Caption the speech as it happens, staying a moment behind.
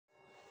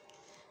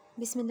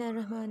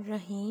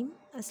Bismillahirrahmanirrahim.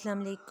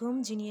 Assalamu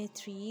alaikum. Junior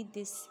 3.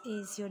 This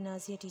is your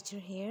Nazia teacher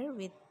here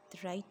with the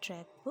Right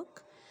Track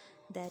book,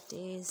 that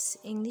is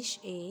English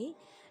A,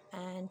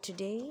 and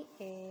today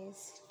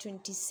is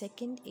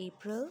 22nd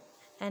April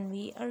and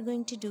we are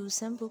going to do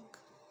some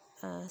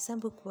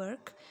book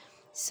work.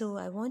 So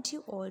I want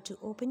you all to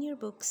open your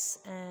books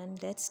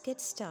and let's get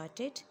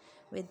started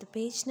with the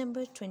page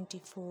number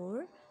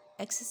 24,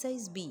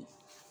 exercise B.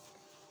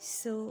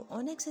 So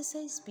on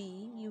exercise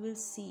B you will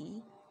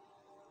see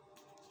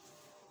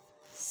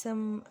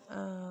some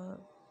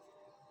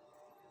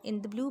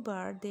in the blue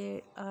bar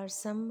there are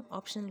some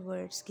optional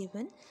words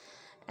given,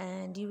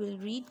 and you will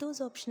read those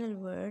optional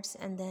words,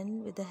 and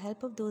then with the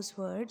help of those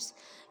words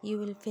you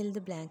will fill the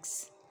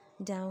blanks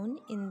down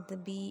in the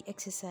B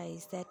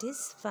exercise, that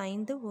is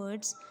find the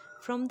words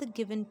from the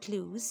given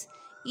clues.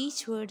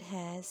 Each word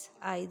has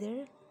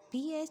either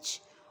PH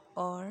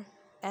or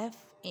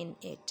F in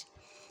it.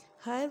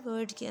 Her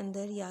word के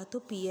अंदर या तो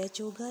PH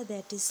होगा,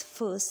 that is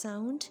first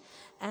sound,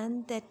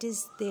 and that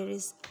is there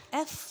is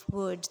F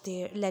word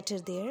there, letter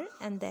there,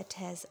 and that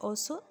has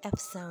also F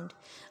sound.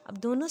 अब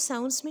दोनों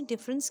sounds में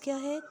difference क्या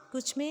है?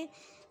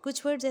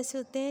 कुछ वर्ड्स ऐसे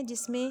होते हैं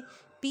जिसमें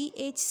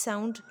PH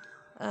साउंड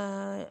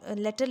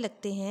लेटर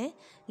लगते हैं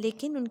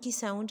लेकिन उनकी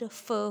साउंड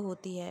फ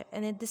होती है,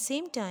 and at the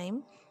same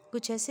time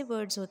कुछ ऐसे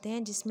वर्ड्स होते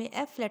हैं जिसमें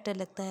F लेटर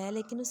लगता है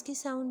लेकिन उसकी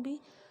साउंड भी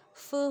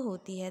फ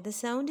होती है. The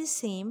sound is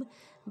same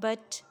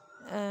but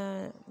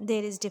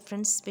there is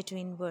difference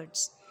between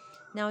words.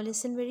 Now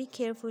listen very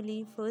carefully.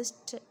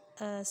 First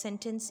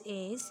sentence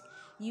is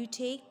you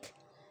take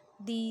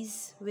these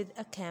with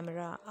a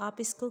camera. आप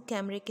इसको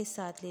कैमरे के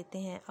साथ लेते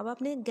हैं. अब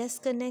आपने गेस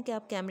करना है कि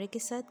आप कैमरे के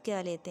साथ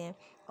क्या लेते हैं.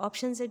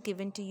 Options are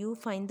given to you.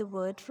 Find the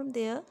word from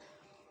there.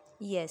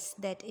 Yes,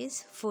 that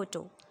is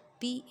photo.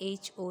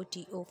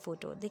 PHOTO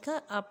photo.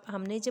 देखा, आप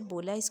हमने जब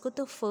बोला इसको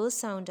तो फर्स्ट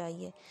साउंड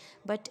आई है,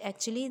 but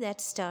actually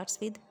that starts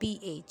with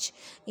PH.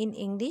 In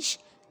English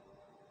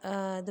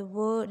the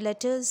word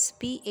letters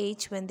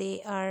PH, when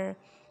they are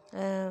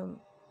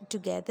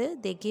together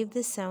they give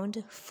the sound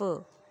f.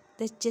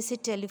 जैसे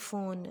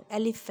telephone,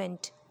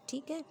 elephant.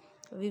 ठीक है,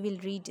 we will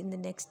read in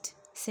the next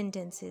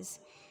sentences.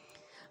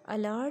 A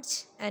large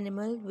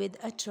animal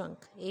with a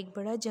trunk. एक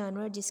बड़ा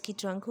जानवर जिसकी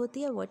trunk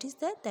होती है. What is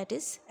that? That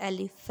is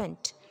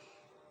elephant.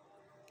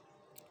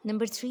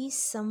 Number 3,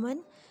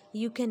 someone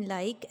you can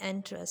like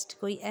and trust.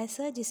 कोई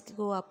ऐसा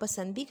जिसको आप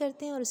पसंद भी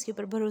करते हैं और उसके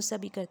ऊपर भरोसा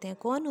भी करते हैं.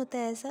 कौन होता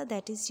है ऐसा?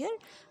 That is your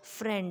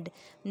friend.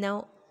 Now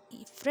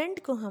friend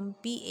को हम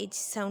PH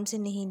sound से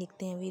नहीं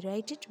लिखते हैं. We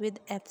write it with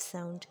F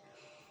sound,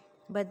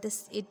 but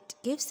it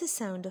gives the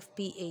sound of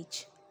PH.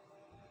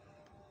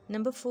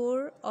 Number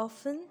 4,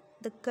 often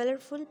the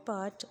colorful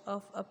part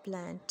of a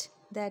plant,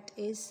 that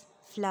is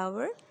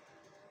flower.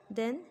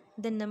 Then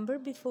the number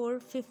before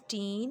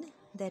 15,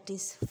 that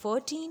is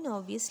 14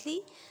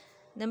 obviously.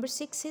 Number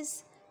 6 is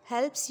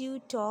helps you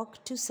talk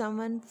to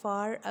someone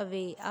far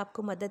away.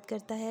 आपको मदद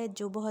करता है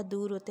जो बहुत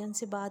दूर होते हैं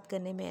उनसे बात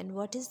करने में. And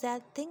what is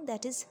that thing?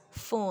 That is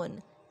phone.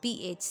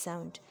 PH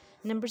sound.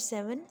 Number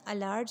 7, a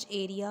large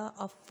area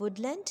of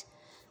woodland,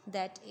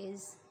 that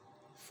is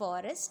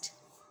forest.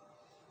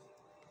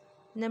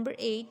 Number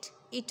 8,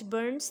 it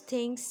burns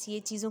things. ये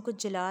चीज़ों को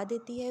जला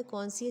देती है.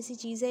 कौन सी ऐसी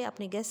चीज़ है?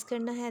 आपने गेस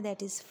करना है.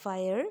 That is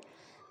fire.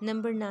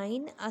 Number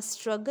 9, a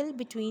struggle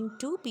between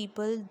two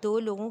people. दो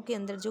लोगों के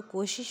अंदर जो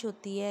कोशिश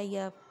होती है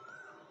या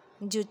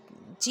जो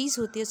चीज़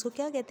होती है उसको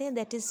क्या कहते हैं?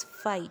 That is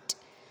fight.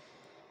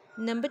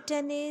 Number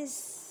 10 is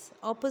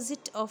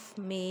opposite of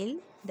male,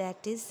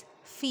 that is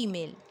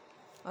female.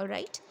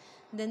 Alright.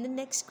 Then the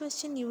next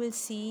question you will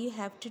see, you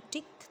have to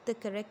tick the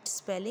correct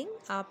spelling.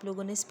 आप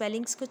लोगों ने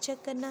spellings को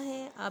check करना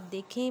है. आप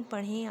देखें,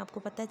 पढ़ें, आपको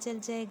पता चल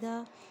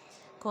जाएगा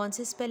कौन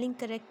से स्पेलिंग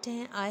करेक्ट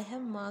हैं. I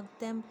have mark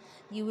them.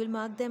 You will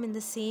mark them in the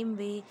same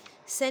way.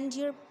 Send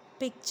your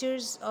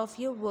pictures of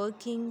your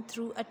working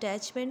through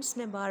attachments.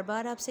 मैं बार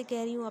बार आपसे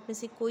कह रही हूँ, आप में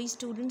से कोई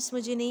स्टूडेंट्स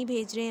मुझे नहीं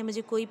भेज रहे हैं.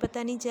 मुझे कोई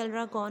पता नहीं चल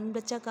रहा कौन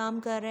बच्चा काम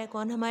कर रहा है,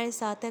 कौन हमारे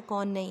साथ है,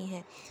 कौन नहीं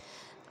है.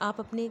 आप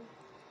अपने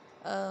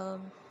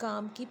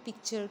काम की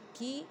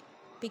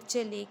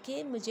पिक्चर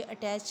लेके मुझे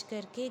अटैच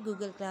करके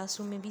गूगल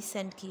क्लासरूम में भी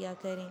सेंड किया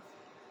करें.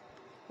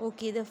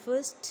 Okay, the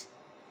first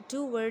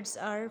 2 words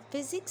are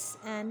physics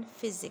and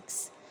physics.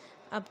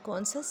 अब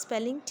कौन सा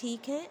स्पेलिंग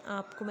ठीक है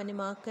आपको मैंने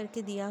मार्क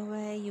करके दिया हुआ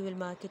है. You will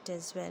mark it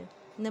as well.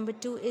 Number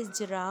 2 is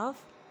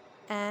giraffe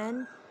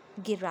and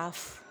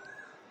गिराफ.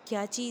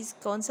 क्या चीज़,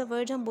 कौन सा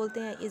वर्ड हम बोलते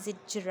हैं? इज़ इट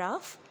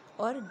जिराफ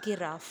और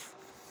गिराफ?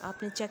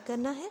 आपने चेक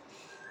करना है.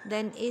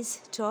 Then is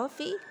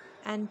toffee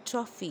and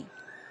trophy.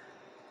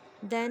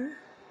 Then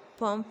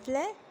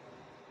pamphlet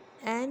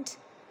and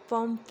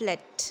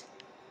pamphlet.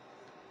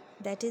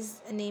 That is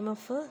a name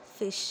of a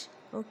fish.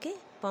 Okay,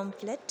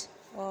 pamphlet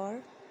or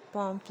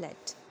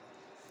pamphlet.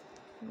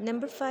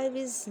 Number 5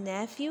 is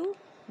nephew,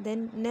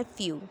 then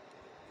nephew.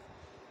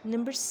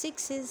 Number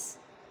 6 is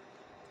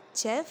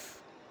chef,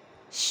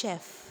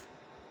 chef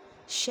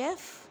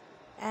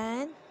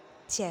and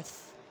chef.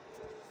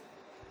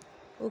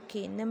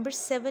 Okay, number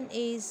 7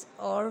 is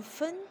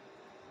orphan.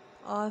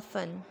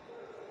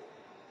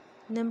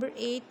 Number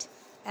 8,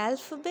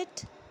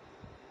 alphabet,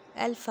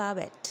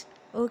 alphabet.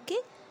 Okay,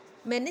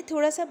 मैंने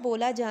थोड़ा सा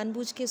बोला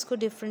जानबूझ के इसको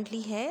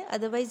differently है,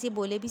 otherwise ये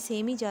बोले भी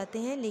सेम ही जाते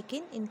हैं,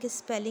 लेकिन इनके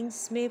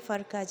स्पेलिंग्स में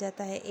फ़र्क आ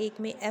जाता है। एक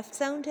में एफ़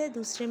साउंड है,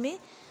 दूसरे में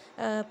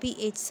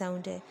PH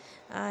साउंड है।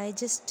 I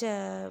just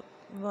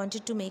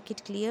wanted to make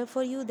it clear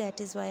for you,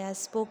 that is why I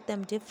spoke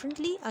them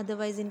differently,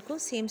 otherwise इनको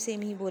सेम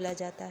सेम ही बोला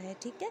जाता है,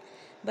 ठीक है।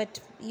 But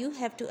you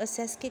have to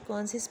assess के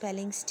कौन से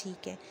स्पेलिंग्स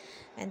ठीक है।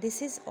 And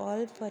this is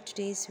all for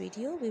today's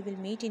video. We will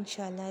meet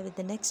इंशाल्लाह with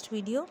the next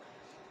video,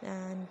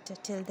 and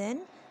till then,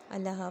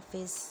 Allah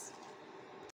Hafiz.